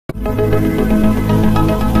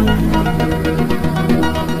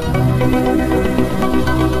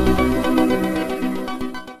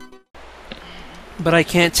But I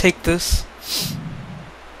can't take this.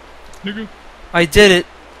 Nigga. I did it.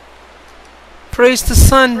 Praise the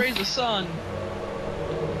sun. Praise the sun.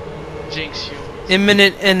 Jinx you.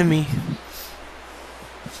 Imminent enemy.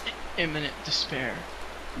 Imminent despair.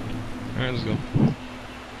 Alright, let's go.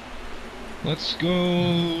 Let's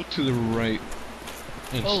go to the right.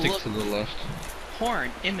 And stick look. to the left.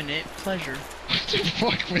 Horn. Imminent pleasure. What the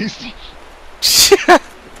fuck, Basil?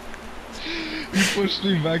 You pushed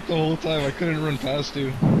me back the whole time. I couldn't run past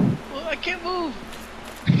you. Well, I can't move.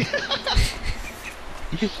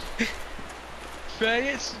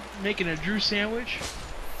 Faggots making a Drew sandwich.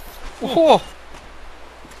 Whoa.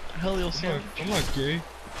 Helio sandwich. I'm not gay.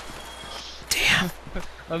 Damn.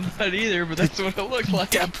 I'm not either, but that's what it looked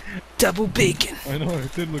like. Double bacon. I know,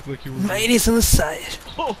 it did look like you were. Mayonnaise on the side.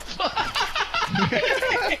 Oh, fuck.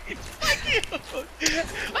 Fuck you.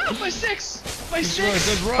 Ah, my six. My Just six. run,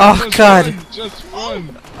 just run, Oh, just God. Run, just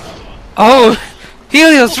run. Oh,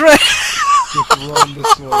 Helio's right. Just run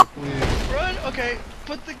this way, please. Run. Okay.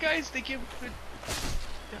 But the guys, they give.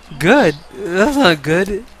 Good. That's not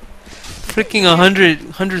good. Freaking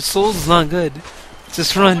 100 souls is not good.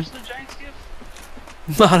 Just How run. much did the Giants give?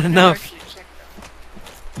 Not enough.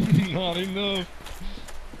 Not enough.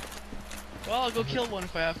 Well, I'll go kill one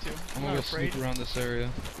if I have to. I'm I'm gonna not go afraid. snoop around this area.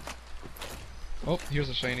 Oh, here's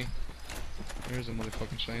a shiny. Here's a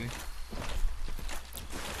motherfucking shiny.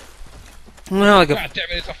 Well, like a. God damn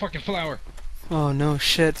it, it's a fucking flower! Oh no,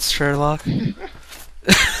 shit, Sherlock. You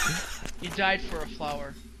died for a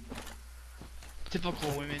flower. Typical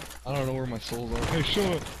women. I don't know where my souls are. Hey,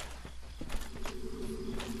 shut up!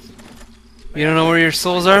 You don't know where your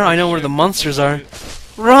souls are? I know where the monsters are.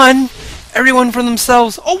 Run! Everyone for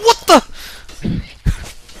themselves. Oh, what the?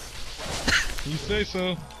 You say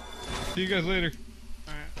so. See you guys later.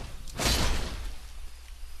 Alright.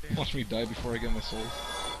 Watch me die before I get my souls.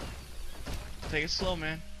 Take it slow,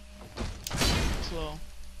 man. Slow.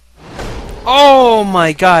 Oh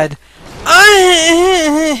my god.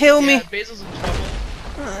 Heal me. Yeah, Basil's in trouble.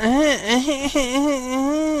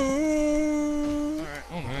 Alright.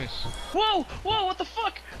 Oh, nice. Whoa! Whoa, what the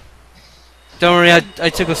fuck? Don't worry, I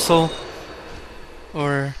took a soul.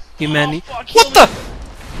 Or humanity. Oh, fuck, What heal the? me.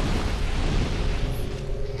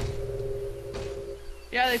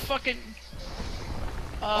 Yeah, they fucking...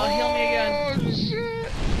 heal me again. Oh,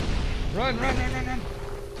 shit! Run, run, run, run, run!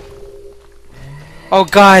 Oh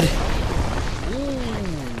god. Ooh.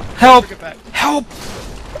 Help! Get back. Help!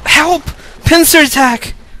 Help! Pincer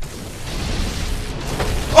attack!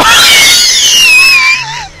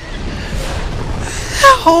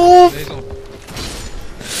 Help! Basil.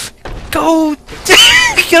 Go!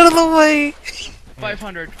 Get out of the way!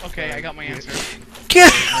 500. Okay, I got my answer.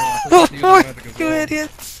 Get No, out! you don't have to You go.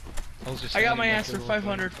 idiots! I got my answer.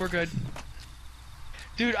 500. We're good.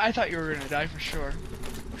 Dude, I thought you were gonna die for sure.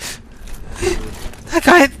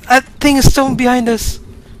 That thing is still behind us.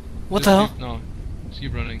 What the hell? No, just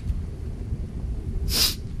keep running.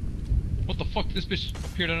 What the fuck? This bitch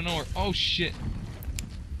appeared out of nowhere. Oh shit!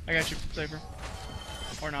 I got you, Saber.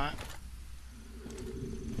 Or not.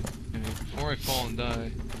 Okay, before I fall and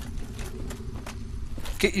die.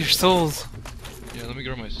 Get your souls. Yeah, let me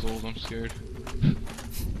get my souls. I'm scared.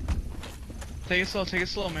 Take it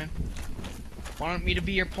slow, man. Want me to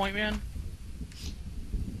be your point man?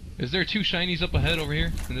 Is there two shinies up ahead over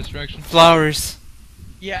here in this direction? Flowers.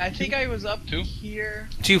 Yeah, I think I was up Two? here.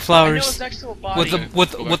 2 I know it's flowers. next to a body. With the Okay,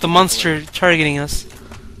 with go with back, the go monster targeting us.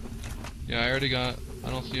 Yeah, I already got. I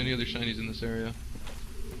don't see any other shinies in this area.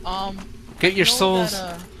 Get your I know souls.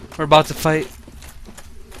 that, We're about to fight.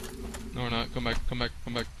 No, we're not. Come back. Come back.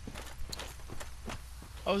 Come back.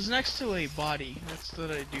 I was next to a body. That's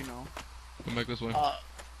what I do know. Come back this way.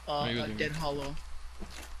 A doing? dead hollow.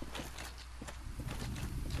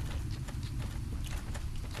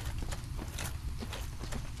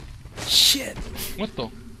 Shit. What the?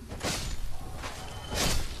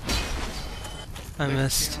 I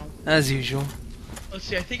missed. As usual. Let's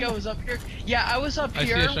see, I think I was up here. Yeah, I was up I see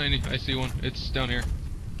here. a shiny. I see one. It's down here.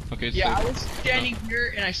 Okay, it's Yeah, safe. I was standing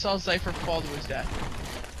here and I saw Zypher fall to his death.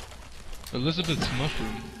 Elizabeth's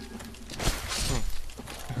mushroom.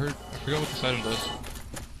 Huh. I forgot what this item does.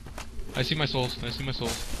 I see my souls. I see my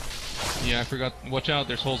souls. Yeah, I forgot. Watch out,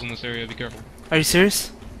 there's holes in this area. Be careful. Are you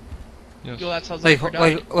serious? Yes. Yo, that's how Like Zypher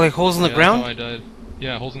died. like holes in the Yeah, ground? that's how I died.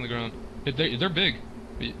 Yeah, holes in the ground. They're big.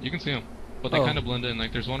 You can see them. But they Oh. kind of blend in.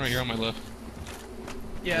 Like, there's one right here on my left.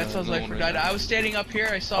 Yeah, that's how another one Zypher right died. there. I was standing up here,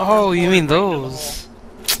 I saw Oh, his you bullet mean right into the those?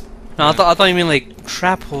 No, I thought you mean like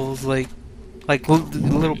trap holes, like Like the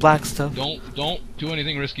little black stuff. Don't do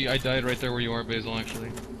anything risky. I died right there where you are, Basil.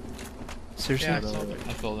 Actually, Seriously? Yeah, I saw that.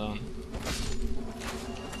 I fell down.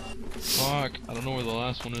 Fuck! I don't know where the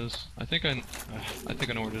last one is. I think I know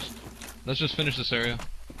where it is. Let's just finish this area.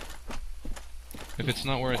 If it's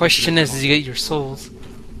not where I Question think it is, did you get your souls?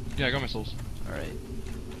 Yeah, I got my souls. Alright.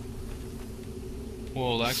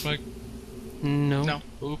 Whoa, lag spike? No. No.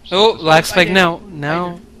 Oops. Oh, lag I spike did. now.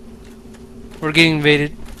 Now. We're getting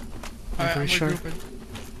invaded. Alright, I'm pretty sure.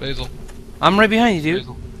 regrouping. Basil. I'm right behind you, dude.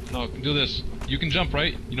 Basil. No, do this. You can jump,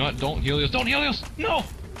 right? You know what? Don't Helios. Don't Helios! No!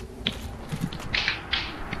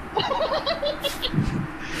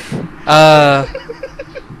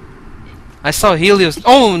 I saw Helios.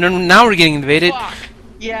 Oh, now we're getting invaded. Fuck!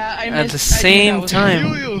 Yeah, I At missed. the I same knew that was time.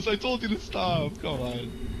 Helios! I told you to stop! Come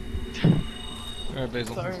on. Alright,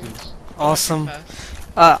 Basil. Sorry. Let's do this. Awesome. fast.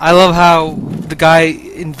 I love how the guy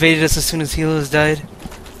invaded us as soon as Helios died.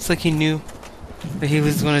 It's like he knew that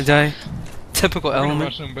Helios was gonna die. Typical We're gonna element.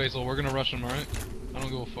 rush him, Basil. We're gonna rush him, alright? I don't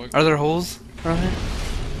give a fuck. Are there holes around here?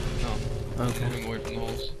 No. Okay. Moving away from the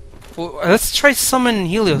holes. Well, let's try summon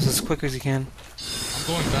Helios as quick as you can. I'm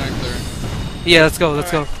going back there. Yeah, let's go.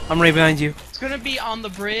 Let's go. I'm right behind you. It's gonna be on the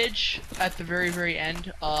bridge at the very, very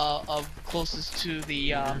end of closest to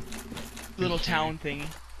the little town thingy.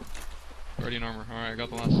 Already in armor. Alright, I got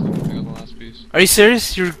the last piece. Are you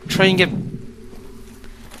serious? You're trying to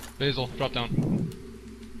get... Basil, drop down.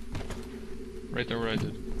 Right there where I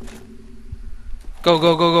did. Go,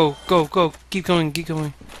 go, go, go, go, go. Keep going, keep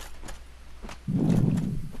going.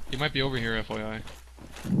 He might be over here, FYI.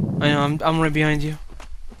 I know, I'm right behind you.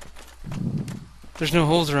 There's no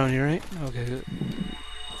holes around here, right? Okay, good.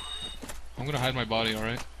 I'm gonna hide my body,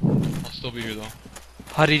 alright? I'll still be here though.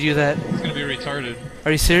 How do you do that? It's gonna be retarded.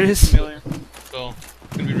 Are you serious? So,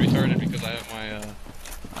 it's gonna be retarded because I have my,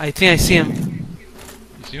 I think I see him.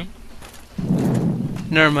 You see him?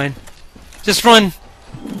 Never mind. Just run!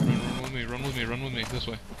 Run with me, run with me, run with me. This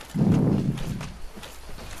way.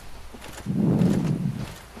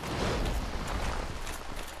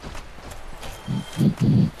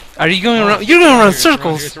 Are you going around? You're going around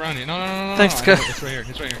circles! It's around here. No, no, no, no, no. Thanks, I guy. know, it's right here.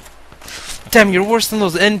 It's right here. Damn, you're worse than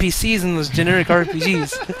those NPCs and those generic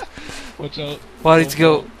RPGs. Watch out. Wanting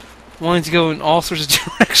to go in all sorts of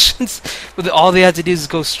directions, but all they have to do is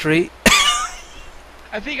go straight.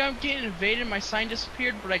 I think I'm getting invaded. My sign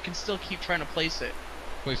disappeared, but I can still keep trying to place it.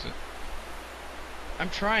 Place it. I'm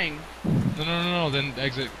trying. No, no, no, no. Then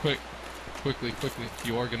exit quickly.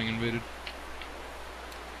 You are getting invaded.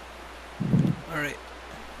 Alright.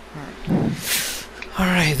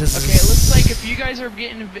 Alright, this Okay, is... it looks like if you guys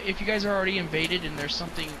are already invaded and there's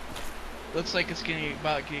something, looks like it's getting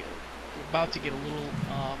about to get a little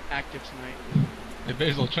active tonight. Hey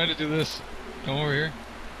Basil, try to do this. Come over here.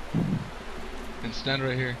 And stand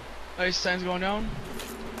right here. Oh, his sign's going down?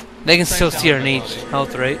 They can still Signs see our down. name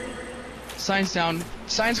health, right? Sign's down.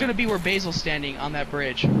 Sign's gonna be where Basil's standing on that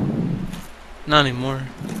bridge. Not anymore.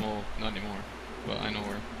 Well, not anymore. But I know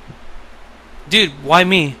where. Dude, why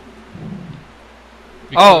me?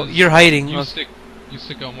 Because Oh, you're hiding. You Okay.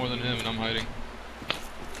 stick out more than him and I'm hiding.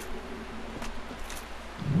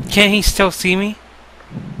 Can't he still see me?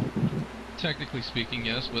 Technically speaking,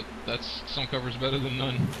 yes, but that's some covers better than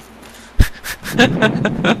none.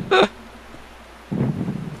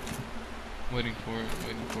 Waiting for it.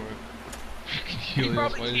 Freaking He Helios,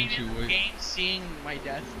 probably why came didn't you in the wait? game seeing my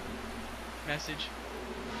death message.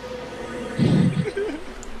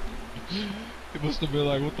 It must have been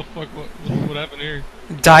like, what the fuck, what happened here?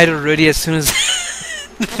 Died already as soon as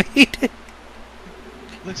defeated.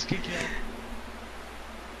 Looks good, kid.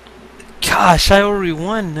 Gosh, I already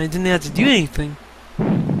won. I didn't have to do anything.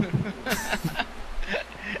 Come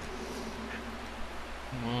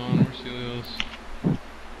on, where's Helios?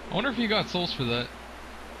 I wonder if you got souls for that.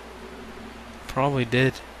 Probably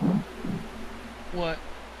did. What?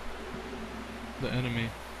 The enemy.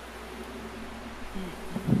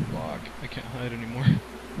 Fuck, I can't hide anymore.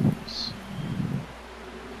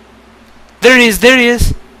 There he is, there he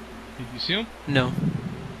is! You see him? No.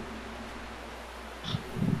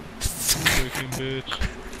 Freaking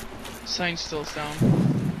bitch. Sign's still down.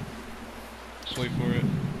 Just wait for it.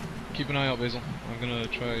 Keep an eye out, Basil. I'm gonna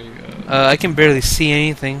try, I can barely see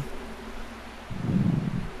anything.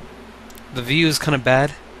 The view is kind of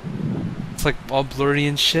bad. It's like all blurry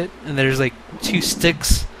and shit, and there's like 2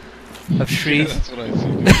 sticks of Yeah, trees. that's what I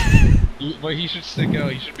see. But he should stick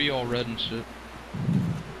out. He should be all red and shit.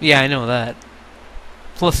 Yeah, I know that.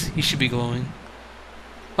 Plus, he should be glowing.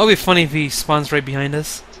 That'll be funny if he spawns right behind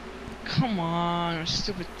us. Come on, a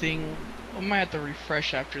stupid thing. I might have to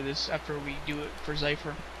refresh after this, after we do it for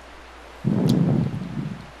Zypher.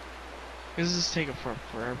 This is taking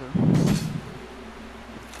forever.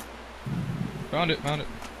 Found it.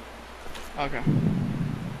 Okay.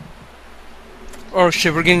 Oh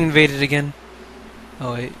shit, we're getting invaded again.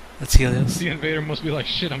 Oh wait, that's Helios. The invader must be like,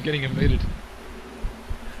 shit, I'm getting invaded.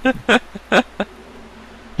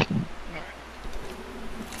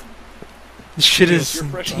 This shit Helios, is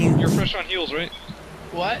you're fresh on heels, right?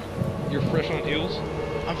 What? You're fresh on heels?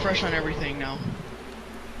 I'm fresh on everything now.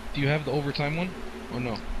 Do you have the overtime one? Or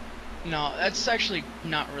no? No, that's actually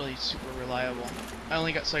not really super reliable.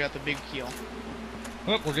 I got the big heal.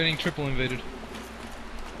 Oh, we're getting triple invaded.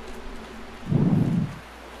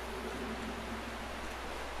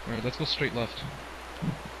 Alright, let's go straight left.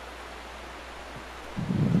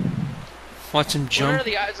 Watch him What jump. are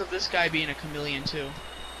the odds of this guy being a chameleon too?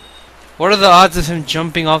 What are the odds of him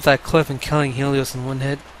jumping off that cliff and killing Helios in one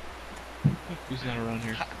hit? He's not around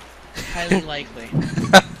here. Highly likely.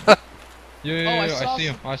 Yeah, I I see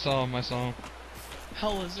him. I saw him.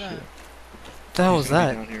 Hell was that? What the hell was He's gonna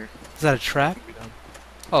be that? down here. Is that a trap? He's gonna be down.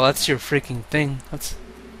 Oh, that's your freaking thing. That's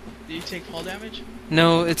Did you take fall damage?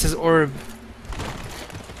 no, it's his orb.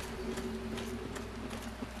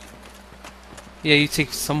 Yeah, you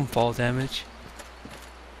take some fall damage.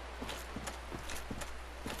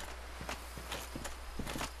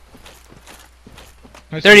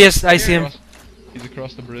 There he is. I see him. He's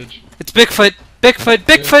across the bridge. It's Bigfoot. Bigfoot.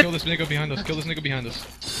 Yeah, Bigfoot. kill this nigga behind us. Kill this nigga behind us.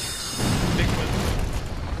 Bigfoot.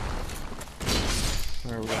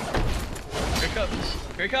 There we go. Here it comes.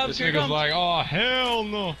 Here it comes. This Here it nigga's comes. like, oh hell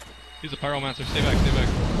no. He's a pyromancer. Stay back. Stay back.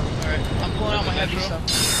 Alright, I'm pulling out my heavy Metro?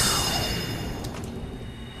 stuff.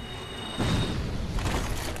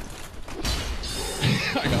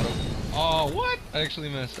 I got him. Oh, what? I actually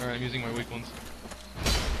missed. Alright, I'm using my weak ones.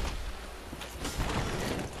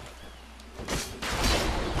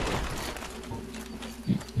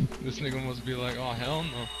 This nigga must be like, oh hell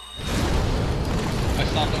no. I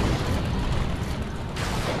stopped him.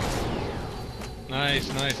 Nice.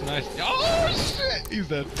 Oh shit! He's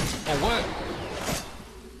dead. Oh what?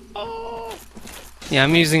 Oh! Yeah,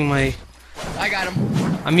 I'm using my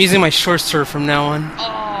short sword from now on.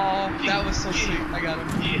 Oh, that was so sweet. I got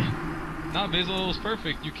him. Nah, Basil, it was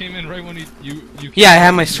perfect. You came in right when you Yeah, I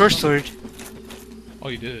have my short sword. Oh,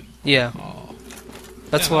 you did? Yeah, Oh.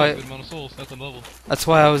 that's Damn, why. that was a good amount of souls. That's a level. That's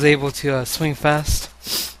why I was able to swing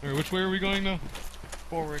fast. Alright, which way are we going now?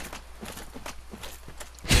 Forward.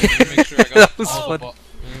 Okay, let me make sure I got That was all the fun.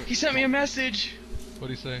 He sent me a message.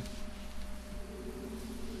 What'd he say?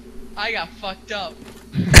 I got fucked up.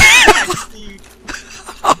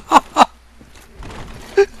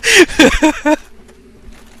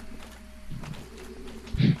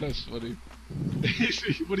 That's funny.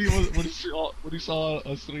 What he saw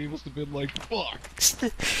us three must have been like, fuck.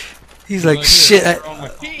 He's like, yeah, shit. we're on my-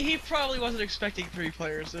 He probably wasn't expecting 3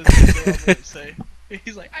 players. That's what I'm gonna say.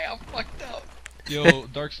 He's like, I got fucked up. Yo,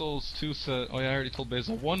 Dark Souls 2 said, oh yeah, I already told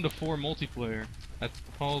Basil, 1 to 4 multiplayer. That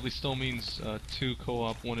probably still means 2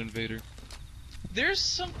 co-op, 1 invader. There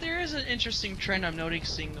is an interesting trend I'm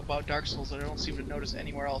noticing about Dark Souls that I don't seem to notice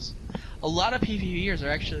anywhere else. A lot of PvPers are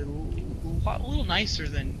actually a little nicer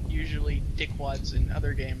than usually dickwads in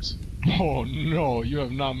other games. Oh no, you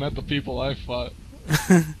have not met the people I fought.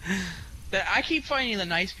 I keep finding the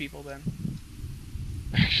nice people then.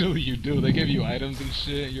 Actually, you do. They give you items and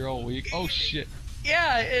shit. You're all weak. Oh shit.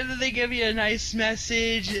 Yeah, and then they give you a nice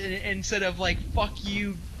message instead of like "fuck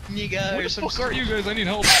you, nigga" Where or the some. fuck are you guys? I need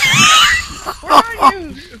help. Where are you?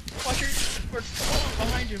 Fucker, we're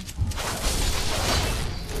behind you.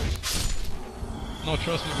 No,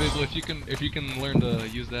 trust me, Basil. If you can learn to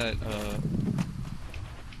use that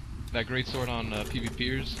that great sword on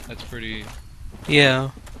PvPers, that's pretty.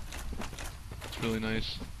 Yeah. It's really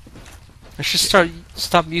nice. I should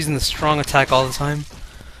stop using the strong attack all the time.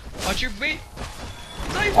 Watch your bait.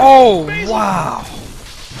 Oh, Basil. wow.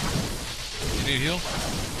 You need heal?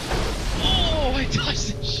 Oh, I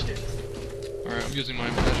dodged that shit. Alright, I'm using my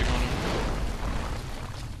magic on him.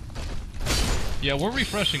 Yeah, we're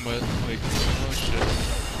refreshing, but like, oh shit.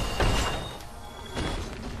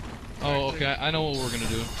 Oh, okay, I know what we're gonna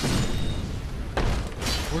do.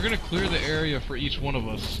 We're gonna clear the area for each one of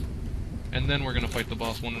us, and then we're gonna fight the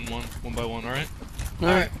boss one by one. All right?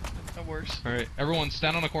 Alright, that works. All right. Everyone,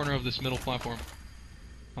 stand on a corner of this middle platform.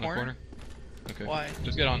 On Corner? a corner. Okay. Why?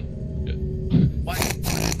 Just get on. What?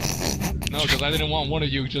 No, because I didn't want one of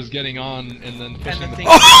you just getting on and then pushing And the the.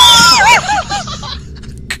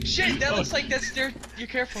 thing. Shit, that looks like that's there. You're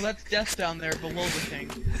careful. That's death down there below the thing.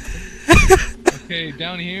 Okay,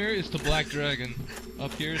 down here is the Black Dragon.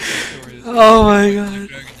 Up here is Victorious. Oh my Black god.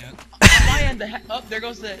 Dragon yet. On my end, there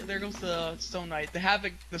goes the Stone Knight.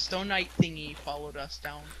 The Stone Knight thingy followed us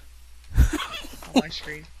down. on my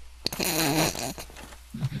screen.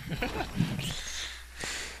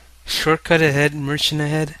 Shortcut ahead, merchant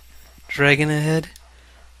ahead, dragon ahead.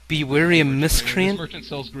 Be wary of This miscreant. merchant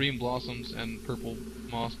sells green blossoms and purple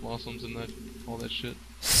moss blossoms and all that shit.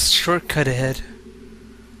 Shortcut ahead.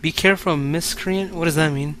 Be careful of miscreant. What does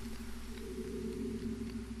that mean?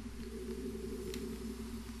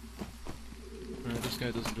 Alright, this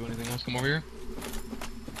guy doesn't do anything else. Come over here.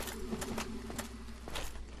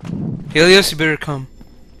 Helios, you better come.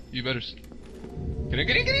 You better. Get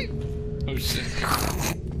in! Oh shit.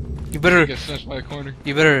 You better. Get snatched by a corner.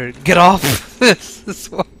 You better get off this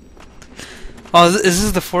one. Oh, is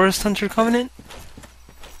this the Forest Hunter Covenant?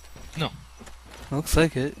 No. Looks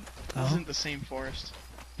like it. This isn't the same forest.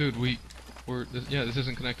 Dude, this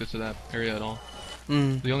isn't connected to that area at all.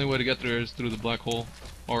 Mm. The only way to get there is through the black hole.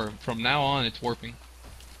 Or, from now on, it's warping.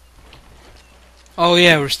 Oh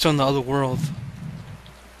yeah, we're still in the other world.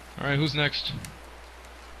 Alright, who's next?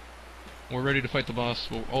 We're ready to fight the boss.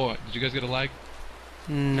 Oh, did you guys get a lag?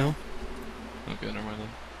 No. Okay, never mind then.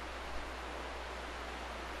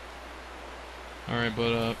 Alright,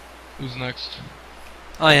 but, who's next?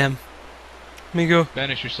 I am. Let me go.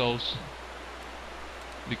 Banish yourselves.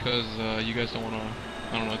 Because, you guys don't wanna...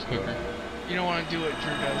 I don't know, it's quicker. You don't want to do what Drew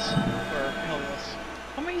does, or Helios.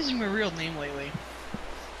 How am I using my real name lately?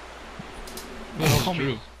 What else Call is me-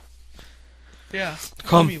 true? Yeah,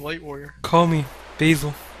 Call me Light Warrior. Call me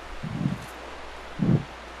Basil.